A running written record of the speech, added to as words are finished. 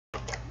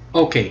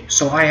Okay,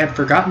 so I had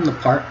forgotten the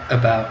part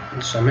about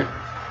the summit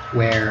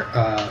where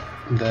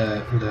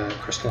the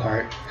crystal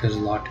heart is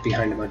locked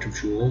behind a bunch of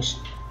jewels.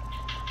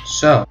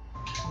 So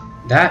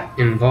that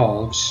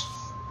involves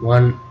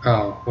one.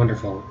 Oh,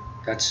 wonderful!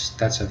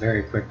 That's a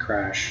very quick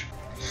crash.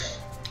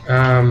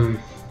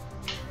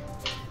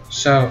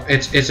 So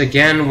it's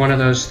again one of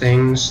those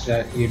things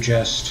that you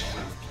just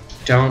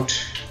don't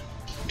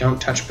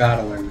touch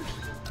battle in.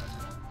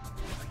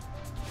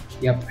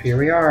 Yep, here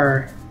we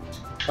are.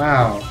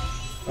 Wow.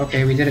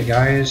 Okay, we did it,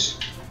 guys.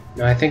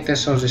 Now I think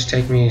this will just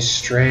take me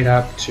straight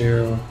up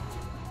to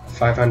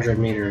 500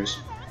 meters.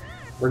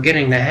 We're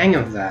getting the hang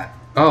of that.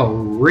 Oh,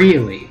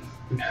 really?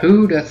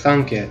 Who'da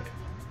thunk it?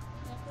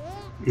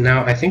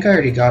 Now, I think I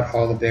already got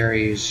all the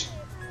berries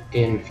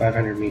in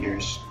 500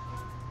 meters.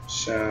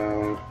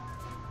 So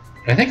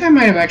I think I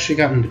might have actually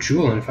gotten the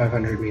jewel in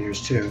 500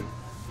 meters too.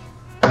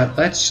 But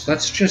let's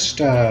just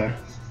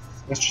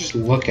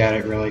look at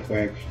it really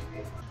quick.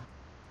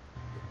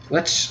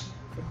 Let's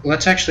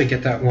actually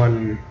get that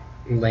one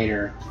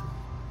later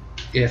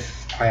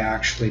if I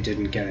actually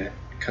didn't get it,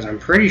 because I'm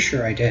pretty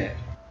sure I did.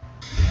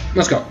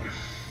 Let's go.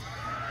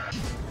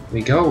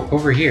 We go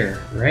over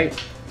here, right?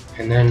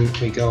 And then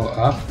we go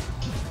up,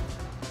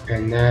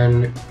 and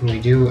then we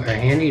do a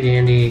handy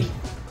dandy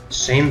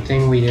same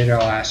thing we did our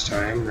last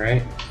time,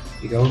 right?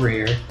 You go over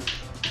here.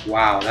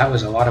 Wow, that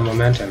was a lot of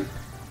momentum.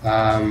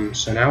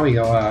 So now we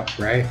go up,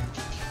 right?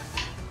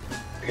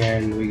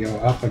 And we go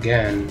up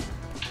again,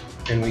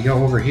 and we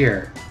go over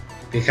here,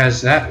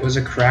 because that was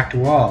a cracked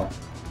wall.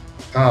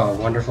 Oh,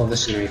 wonderful,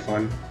 this is gonna be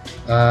fun.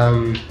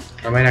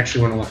 I might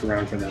actually want to look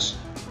around for this.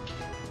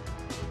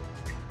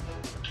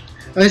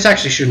 Well, this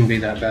actually shouldn't be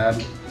that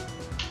bad.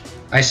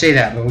 I say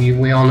that, but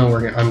we all know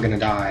I'm gonna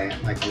die,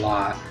 like, a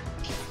lot.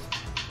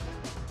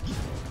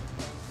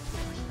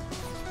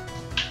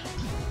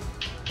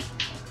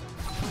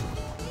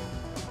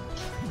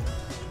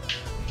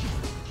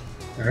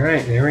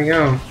 Alright, there we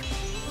go.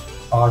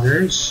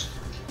 Augers.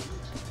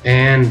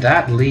 And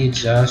that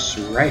leads us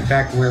right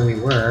back where we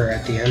were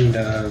at the end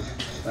of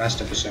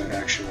last episode,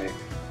 actually.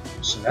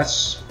 So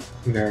that's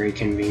very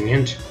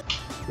convenient.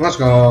 Let's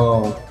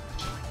go!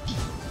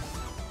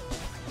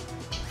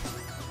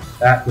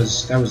 That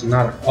was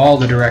not at all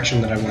the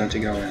direction that I wanted to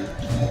go in.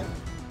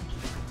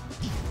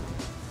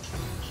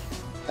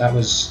 That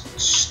was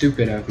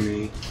stupid of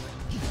me.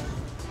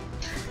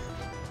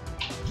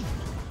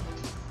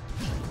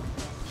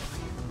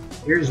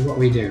 Here's what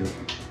we do.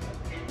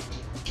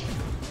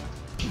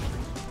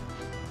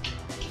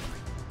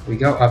 We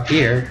go up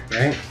here,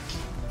 right?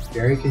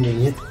 Very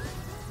convenient.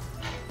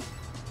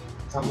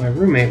 Thought my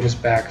roommate was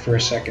back for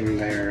a second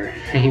there.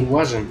 He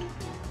wasn't.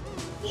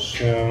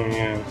 So,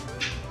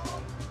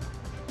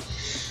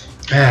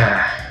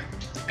 yeah.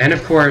 And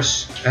of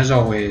course, as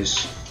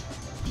always,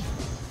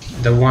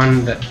 the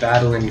one that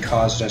Battlein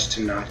caused us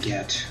to not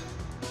get.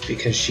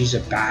 Because she's a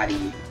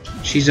baddie.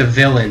 She's a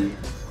villain.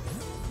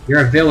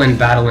 You're a villain,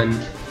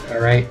 Battlein,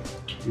 alright?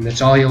 And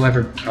that's all you'll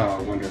ever...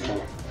 Oh,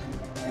 wonderful.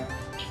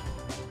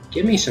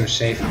 Give me some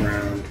safe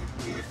ground.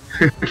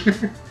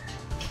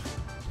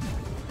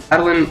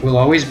 Battlein will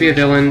always be a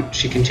villain.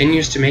 She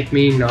continues to make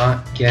me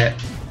not get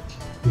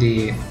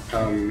the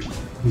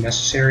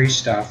necessary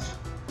stuff.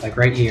 Like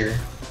right here.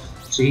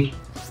 See?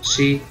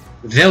 See?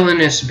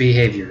 Villainous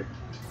behavior.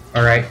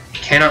 Alright?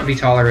 Cannot be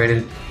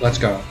tolerated. Let's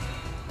go.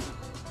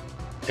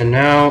 And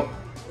now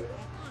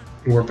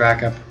we're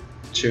back up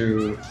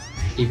to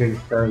even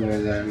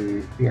further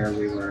than where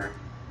we were.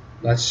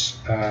 Let's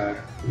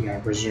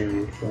yeah,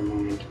 resume for a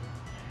moment.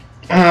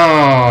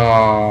 Oh,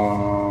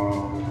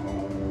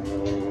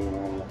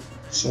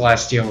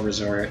 Celestial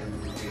Resort.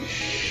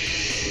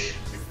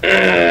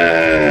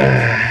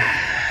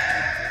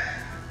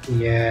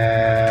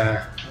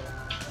 Yeah.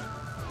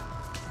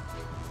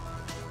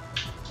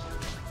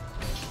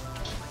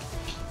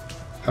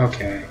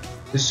 Okay,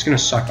 this is gonna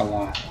suck a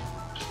lot.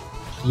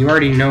 You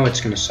already know it's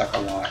gonna suck a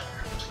lot.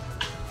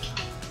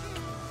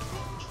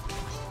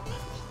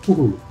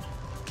 Woohoo.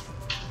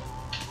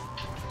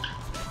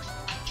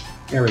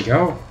 There we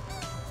go.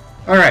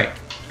 Alright.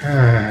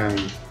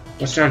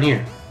 What's down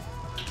here?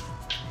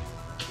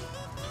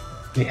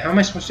 Wait, how am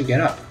I supposed to get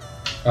up?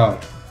 Oh,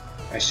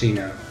 I see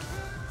now.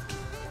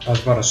 I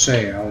was about to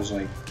say, I was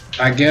like,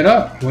 I get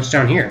up. What's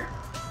down here?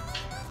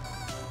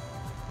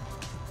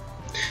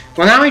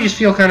 Well, now I just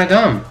feel kind of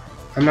dumb.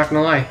 I'm not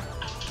gonna lie.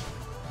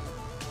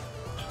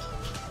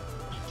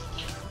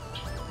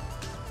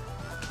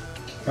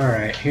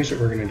 Alright, here's what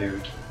we're gonna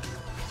do.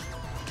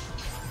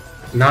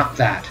 Not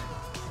that.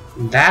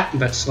 That,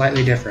 but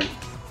slightly different.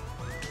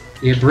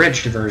 The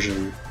abridged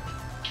version.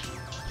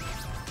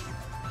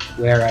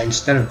 Where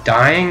instead of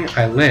dying,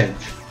 I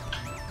lived.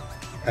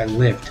 I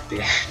lived,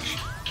 bitch.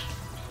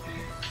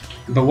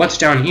 But what's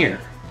down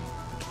here?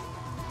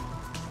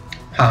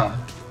 Ha.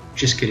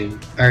 Just kidding.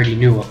 I already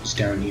knew what was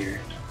down here.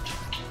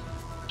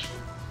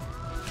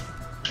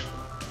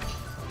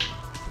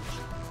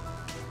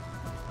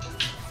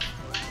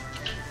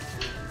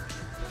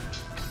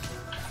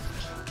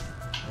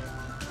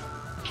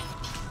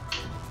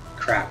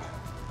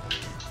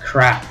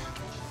 Crap.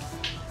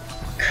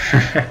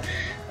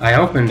 I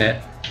opened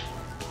it.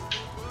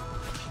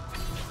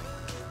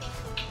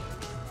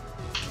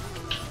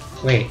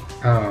 Wait.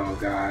 Oh,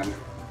 God.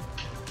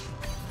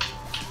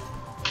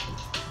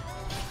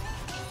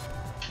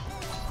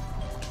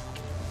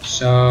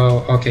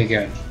 So, okay,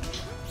 good.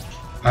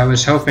 I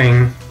was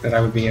hoping that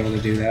I would be able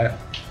to do that.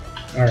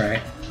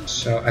 Alright.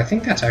 So, I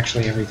think that's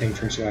actually everything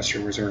from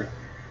Celestial Resort.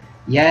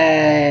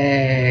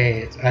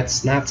 Yay!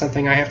 That's not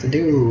something I have to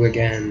do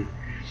again.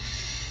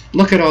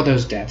 Look at all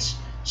those deaths.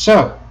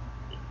 So,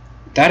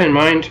 that in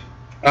mind,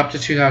 up to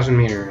 2,000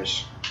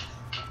 meters.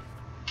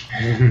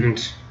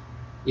 And,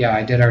 yeah,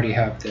 I did already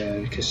have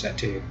the cassette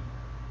tape.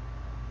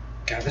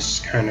 God, this is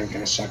kind of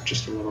gonna suck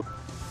just a little.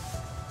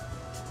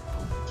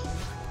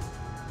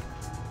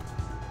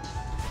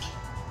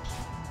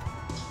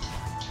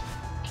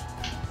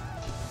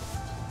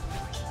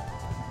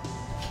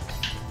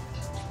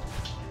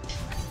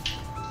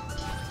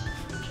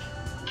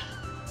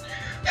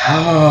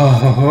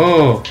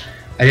 Oh,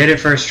 I did it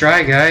first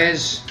try,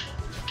 guys.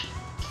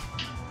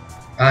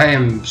 I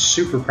am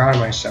super proud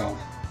of myself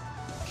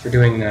for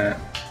doing that.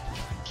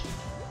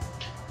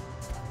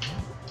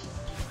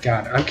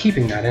 God, I'm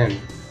keeping that in.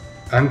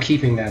 I'm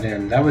keeping that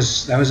in. That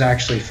was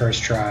actually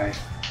first try.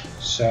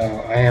 So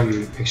I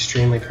am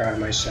extremely proud of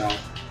myself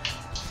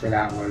for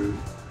that one.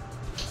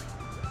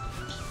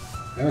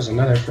 That was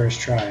another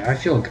first try. I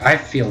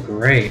feel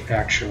great,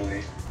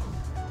 actually.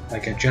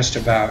 Like at just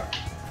about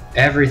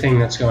everything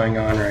that's going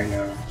on right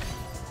now.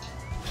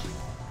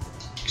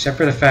 Except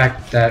for the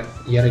fact that,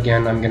 yet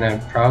again, I'm gonna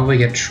probably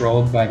get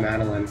trolled by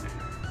Madeline.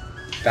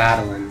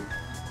 Battling.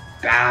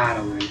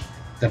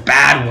 The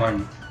bad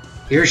one.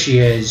 Here she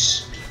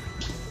is.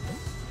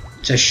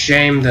 It's a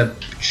shame that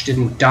she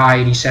didn't die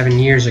 87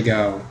 years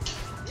ago.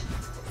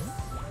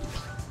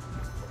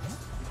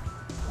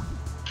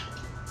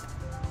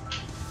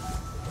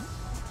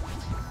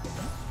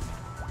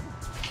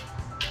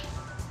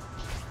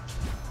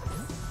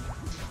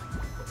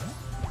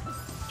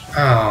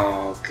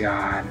 Oh,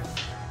 God.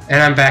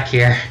 And I'm back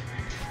here.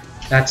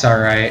 That's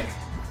alright.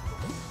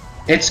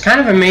 It's kind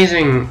of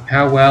amazing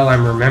how well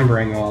I'm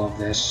remembering all of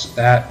this.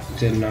 That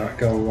did not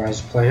go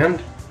as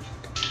planned.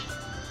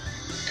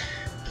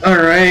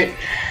 Alright.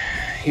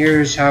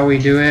 Here's how we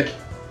do it.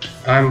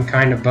 I'm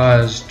kind of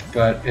buzzed,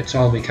 but it's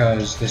all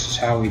because this is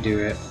how we do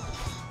it.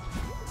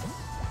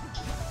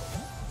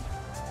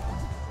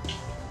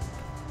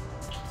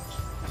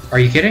 Are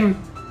you kidding?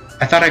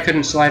 I thought I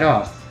couldn't slide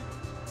off.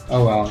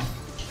 Oh well.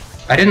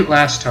 I didn't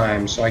last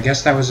time, so I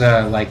guess that was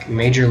a, like,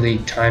 Major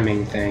League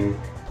timing thing.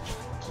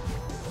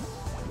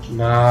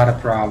 Not a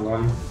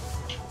problem.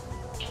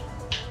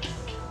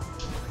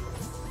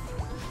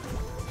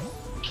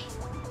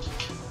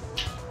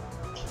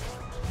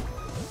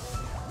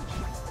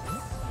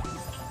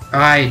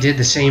 I did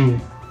the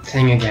same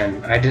thing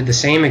again. I did the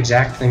same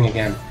exact thing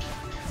again.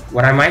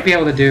 What I might be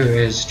able to do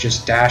is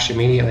just dash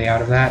immediately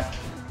out of that,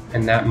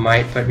 and that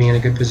might put me in a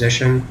good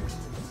position,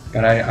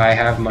 but I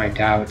have my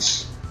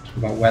doubts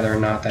about whether or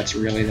not that's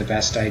really the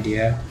best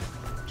idea.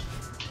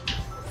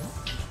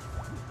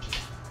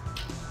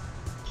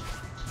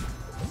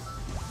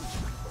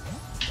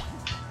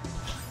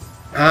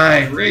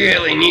 I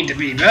really need to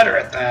be better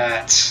at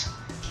that.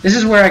 This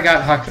is where I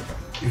got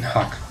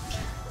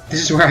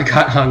This is where I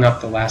got hung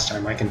up the last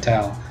time, I can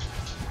tell.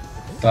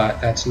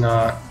 But that's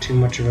not too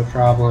much of a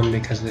problem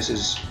because this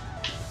is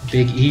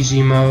big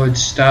easy mode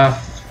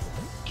stuff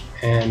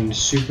and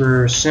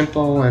super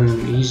simple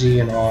and easy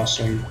and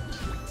awesome.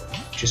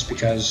 Just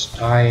because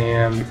I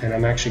am, and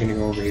I'm actually going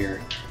to go over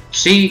here.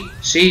 See,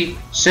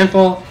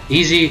 simple,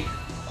 easy,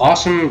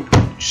 awesome,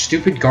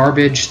 stupid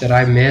garbage that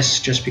I miss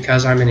just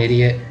because I'm an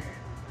idiot.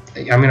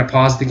 I'm going to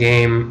pause the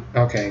game.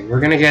 Okay, we're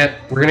going to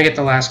get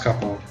the last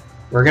couple.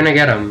 We're going to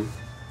get them.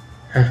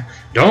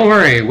 Don't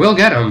worry, we'll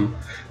get them.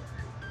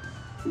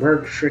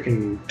 We're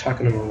freaking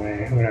tucking them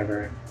away,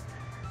 whatever.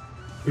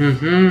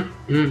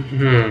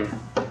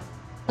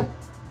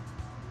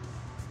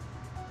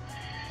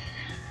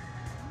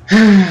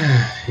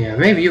 Yeah,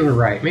 maybe you were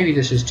right. Maybe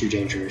this is too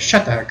dangerous.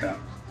 Shut the heck up.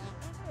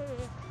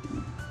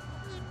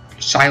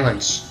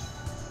 Silence.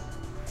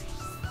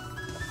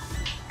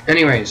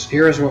 Anyways,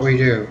 here's what we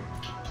do.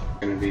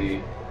 Gonna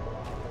be.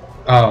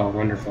 Oh,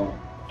 wonderful.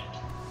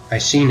 I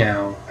see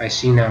now. I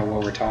see now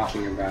what we're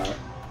talking about.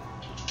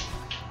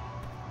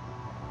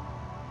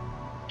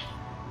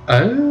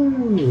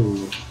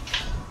 Oh.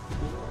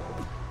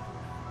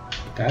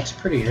 That's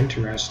pretty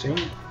interesting,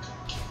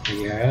 I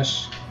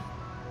guess.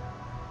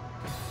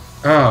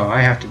 Oh, I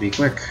have to be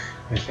quick,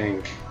 I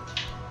think.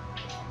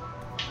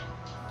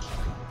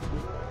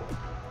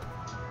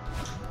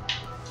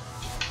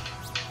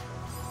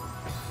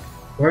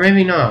 Or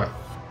maybe not.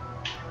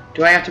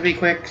 Do I have to be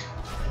quick?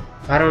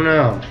 I don't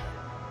know.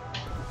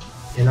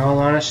 In all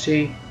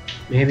honesty,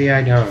 maybe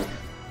I don't.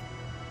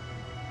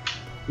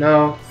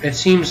 No, it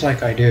seems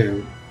like I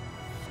do.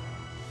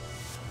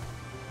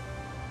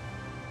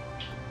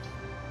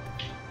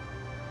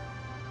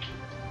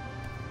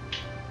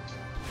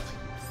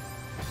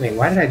 Wait,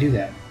 why did I do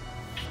that?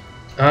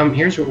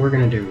 Here's what we're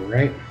gonna do,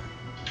 right?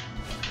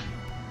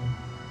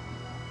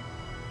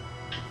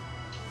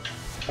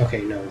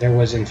 Okay, no, there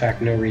was in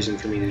fact no reason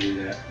for me to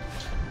do that.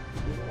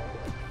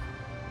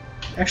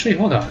 Actually,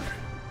 hold on.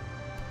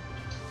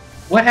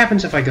 What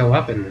happens if I go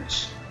up in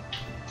this?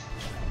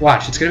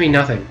 Watch, it's gonna be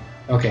nothing.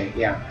 Okay,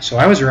 yeah, so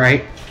I was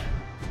right.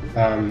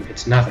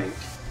 It's nothing.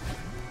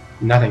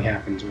 Nothing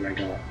happens when I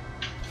go up.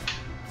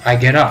 I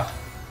get up.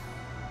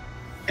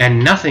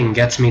 And nothing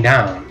gets me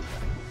down.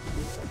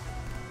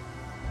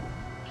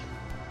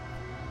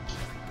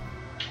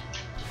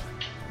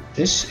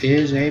 This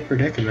is a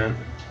predicament.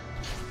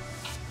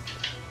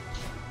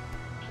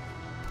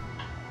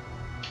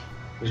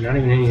 There's not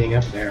even anything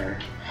up there.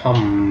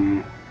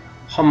 Hum.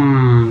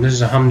 This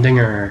is a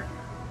humdinger.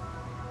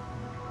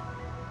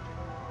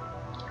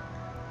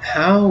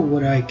 How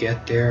would I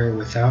get there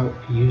without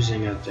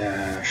using a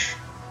dash?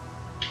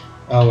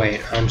 Oh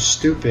wait, I'm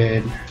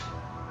stupid.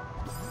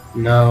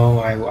 No,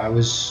 I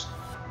was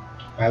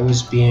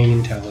being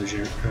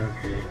intelligent.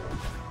 Okay.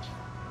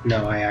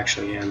 No, I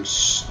actually am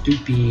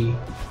stupid.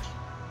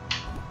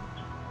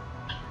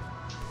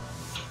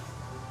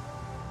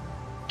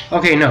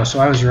 Okay, no, so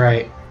I was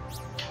right.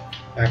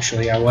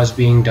 Actually, I was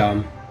being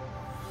dumb.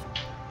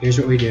 Here's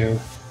what we do.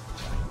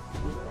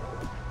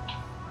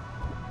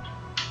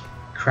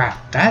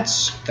 Crap,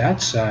 that's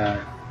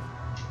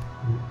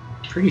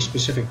pretty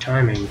specific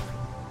timing.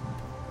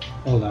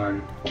 Hold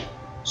on.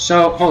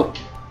 So,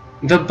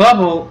 the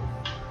bubble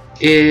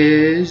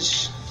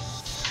is...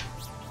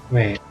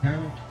 Wait,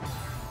 no.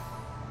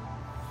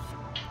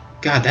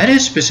 God, that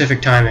is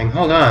specific timing.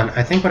 Hold on,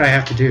 I think what I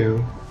have to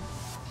do...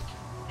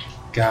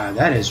 God,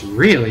 that is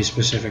really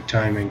specific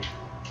timing.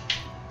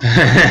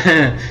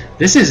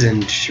 This is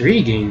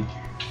intriguing.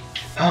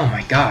 Oh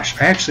my gosh,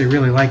 I actually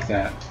really like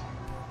that.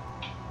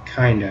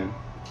 Kind of.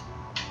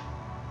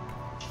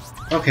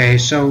 Okay,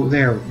 so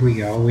there we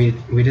go. We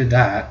did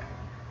that.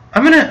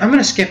 I'm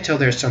gonna skip till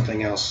there's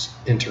something else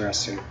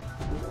interesting.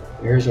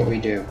 Here's what we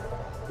do.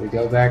 We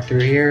go back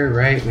through here,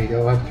 right? We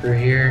go up through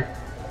here.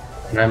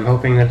 And I'm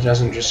hoping that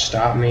doesn't just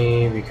stop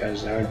me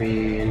because that would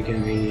be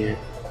inconvenient.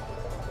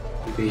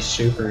 It would be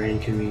super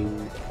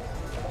inconvenient.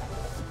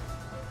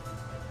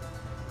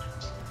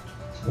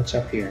 What's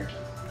up here?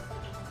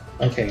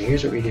 Okay,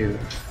 here's what we do.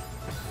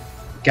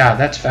 God,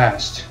 that's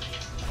fast.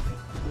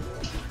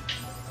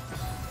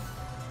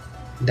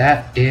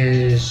 That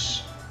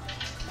is...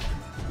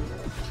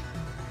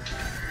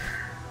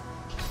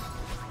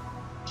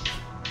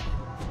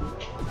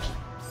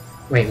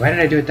 Wait, why did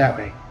I do it that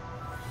way?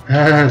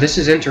 This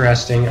is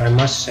interesting, I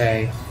must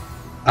say.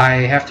 I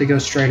have to go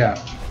straight up,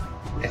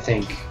 I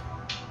think.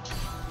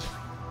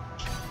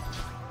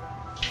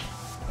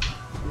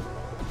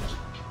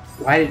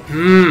 Why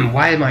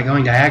am I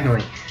going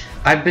diagonally?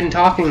 I've been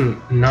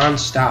talking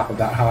non-stop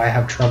about how I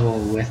have trouble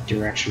with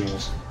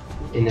directionals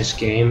in this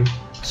game,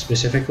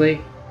 specifically.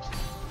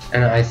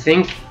 And I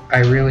think I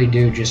really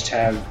do just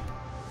have...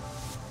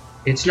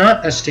 It's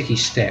not a sticky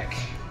stick.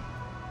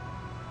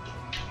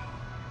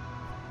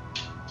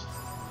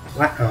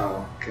 What?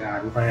 Oh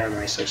god, why am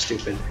I so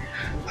stupid?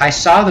 I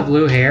saw the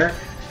blue hair,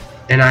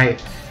 and I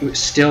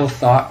still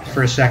thought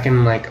for a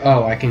second, like,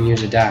 oh, I can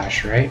use a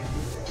dash, right?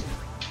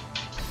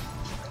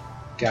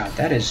 God,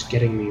 that is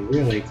getting me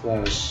really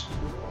close.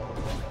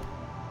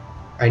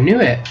 I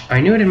knew it. I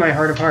knew it in my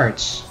heart of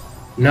hearts.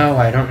 No,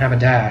 I don't have a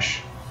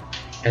dash.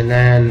 And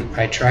then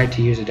I tried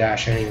to use a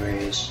dash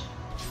anyways.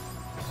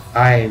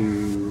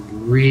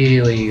 I'm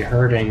really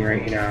hurting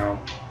right now.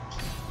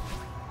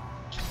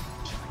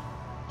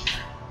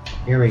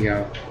 Here we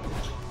go.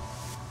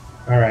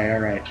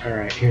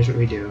 Alright. Here's what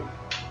we do.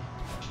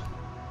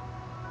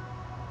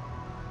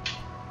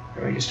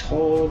 And we just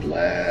hold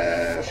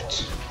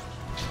left.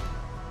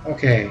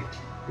 Okay.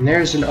 And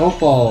there's an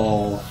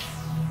opal.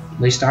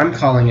 At least I'm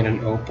calling it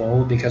an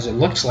opal because it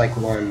looks like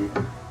one.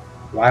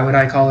 Why would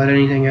I call it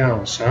anything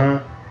else, huh?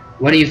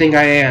 What do you think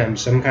I am?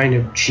 Some kind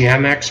of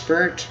gem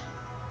expert?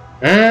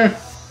 Huh?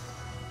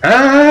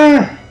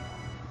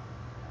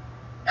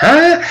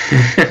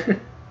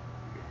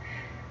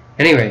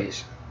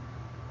 Anyways.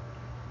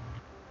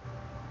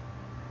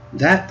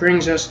 That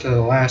brings us to the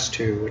last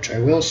two, which I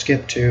will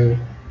skip to,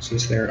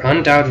 since they're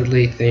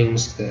undoubtedly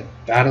things that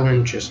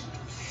Battlein just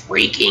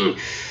freaking...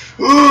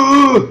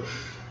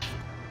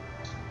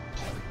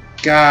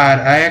 God,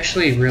 I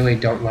actually really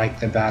don't like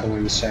the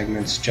Battlein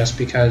segments just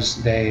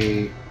because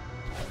they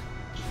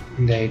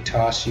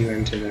toss you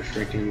into the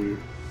freaking...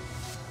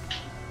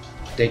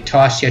 They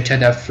toss you to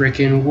the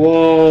freaking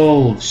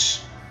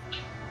wolves!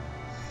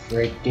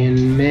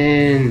 Freaking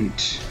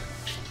mint!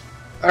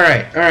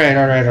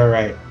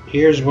 Alright.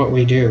 Here's what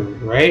we do,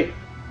 right?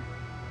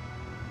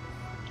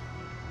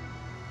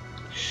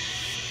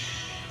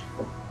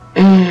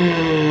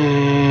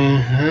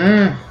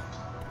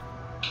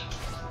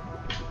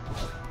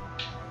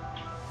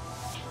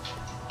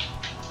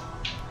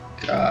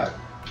 God.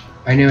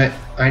 I knew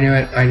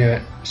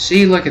it.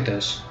 See, look at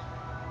this.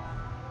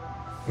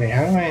 Wait,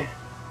 how do I...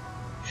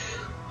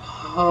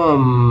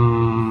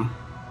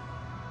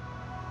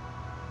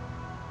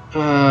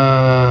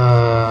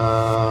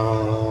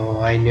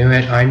 I knew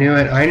it, I knew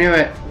it, I knew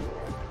it!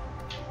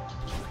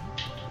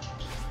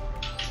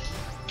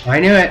 I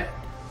knew it!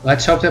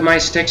 Let's hope that my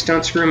sticks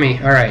don't screw me.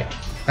 Alright.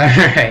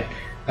 Alright.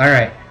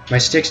 Alright. My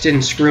sticks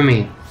didn't screw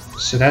me.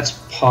 So that's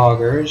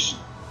poggers.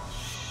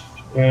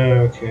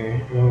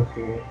 Okay.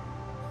 Okay.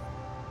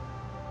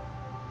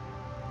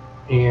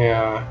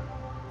 Yeah.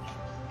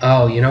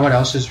 Oh, you know what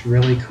else is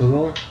really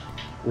cool?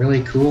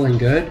 Really cool and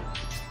good?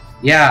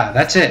 Yeah,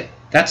 that's it.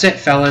 That's it,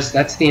 fellas.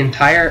 That's the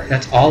entire...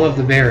 That's all of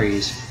the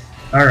berries.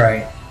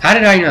 Alright. How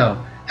did I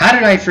know? How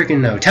did I freaking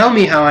know? Tell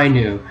me how I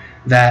knew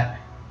that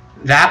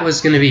that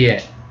was going to be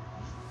it.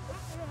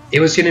 It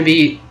was going to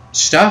be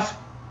stuff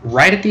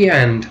right at the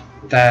end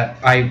that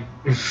I...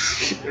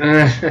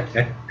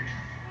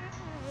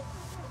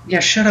 Yeah,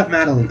 shut up,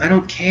 Madeline. I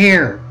don't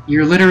care.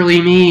 You're literally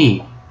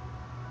me.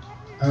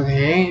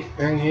 Okay,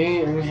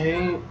 okay,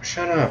 okay.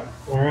 Shut up.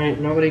 Alright,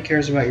 nobody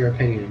cares about your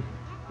opinion.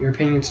 Your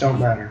opinions don't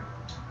matter.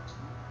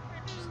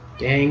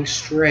 Dang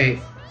straight.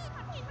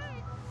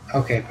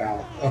 Okay,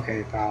 pal.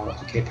 Okay, pal.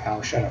 Okay,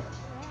 pal. Shut up.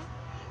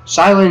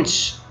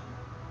 Silence!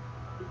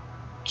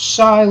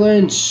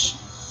 Silence!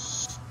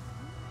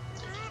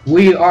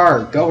 We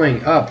are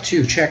going up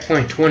to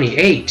checkpoint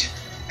 28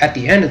 at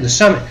the end of the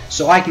summit,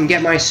 so I can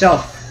get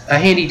myself a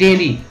handy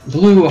dandy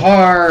blue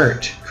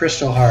heart.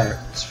 Crystal heart,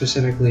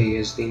 specifically,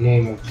 is the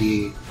name of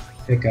the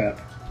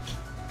pickup.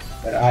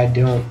 But I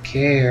don't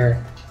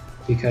care,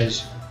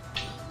 because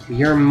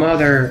your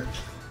mother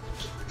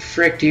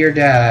fricked your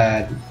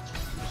dad.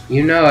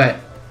 You know it.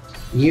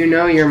 You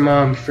know your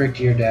mom fricked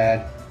your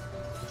dad.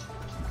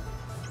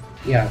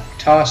 Yeah,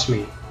 toss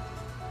me.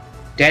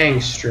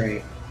 Dang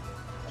straight.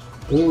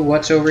 Ooh,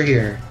 what's over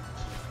here?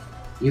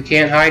 You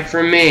can't hide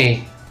from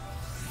me.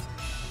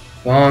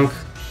 Bonk,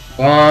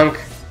 bonk,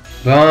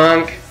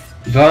 bonk,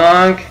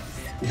 bonk,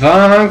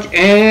 bonk,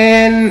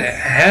 and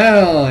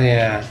hell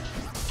yeah.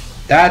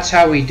 That's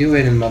how we do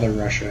it in Mother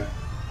Russia.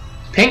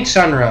 Pink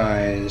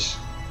sunrise.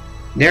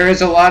 There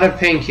is a lot of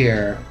pink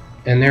here,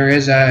 and there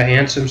is a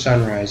handsome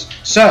sunrise.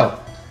 So,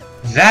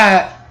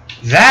 that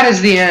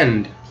is the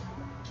end.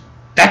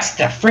 That's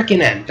the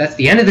frickin' end. That's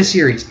the end of the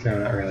series. No,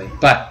 not really.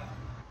 But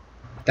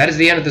that is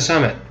the end of the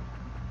summit.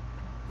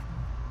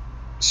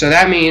 So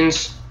that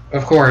means,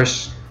 of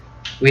course,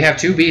 we have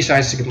 2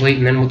 B-sides to complete,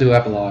 and then we'll do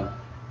epilogue.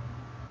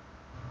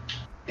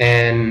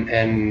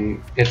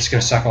 And it's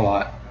gonna suck a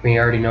lot. We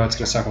already know it's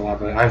gonna suck a lot,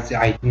 but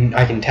I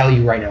can tell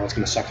you right now it's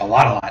gonna suck a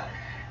lot.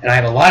 And I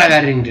have a lot of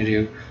editing to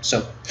do.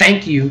 So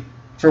thank you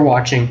for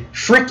watching.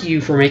 Frick you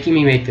for making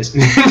me make this.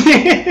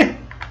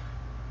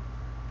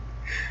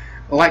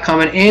 Like,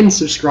 comment, and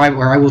subscribe,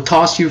 or I will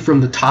toss you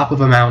from the top of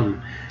a mountain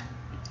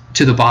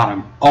to the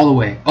bottom, all the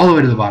way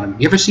to the bottom.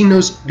 You ever seen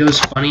those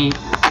funny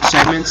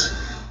segments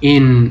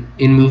in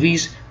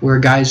movies where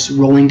a guy's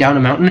rolling down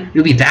a mountain?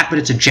 It'll be that, but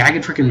it's a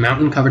jagged freaking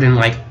mountain covered in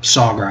like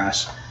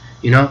sawgrass.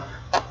 You know?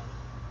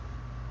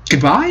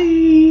 Goodbye.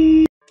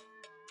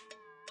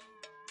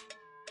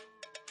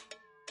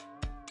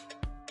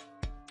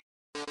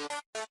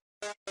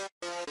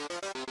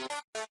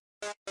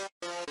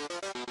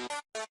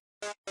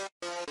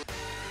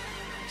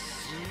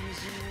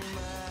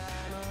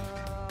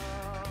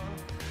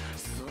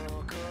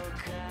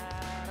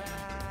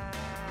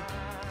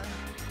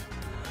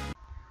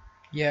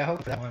 Yeah, I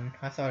hope that one.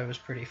 I thought it was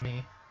pretty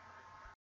funny.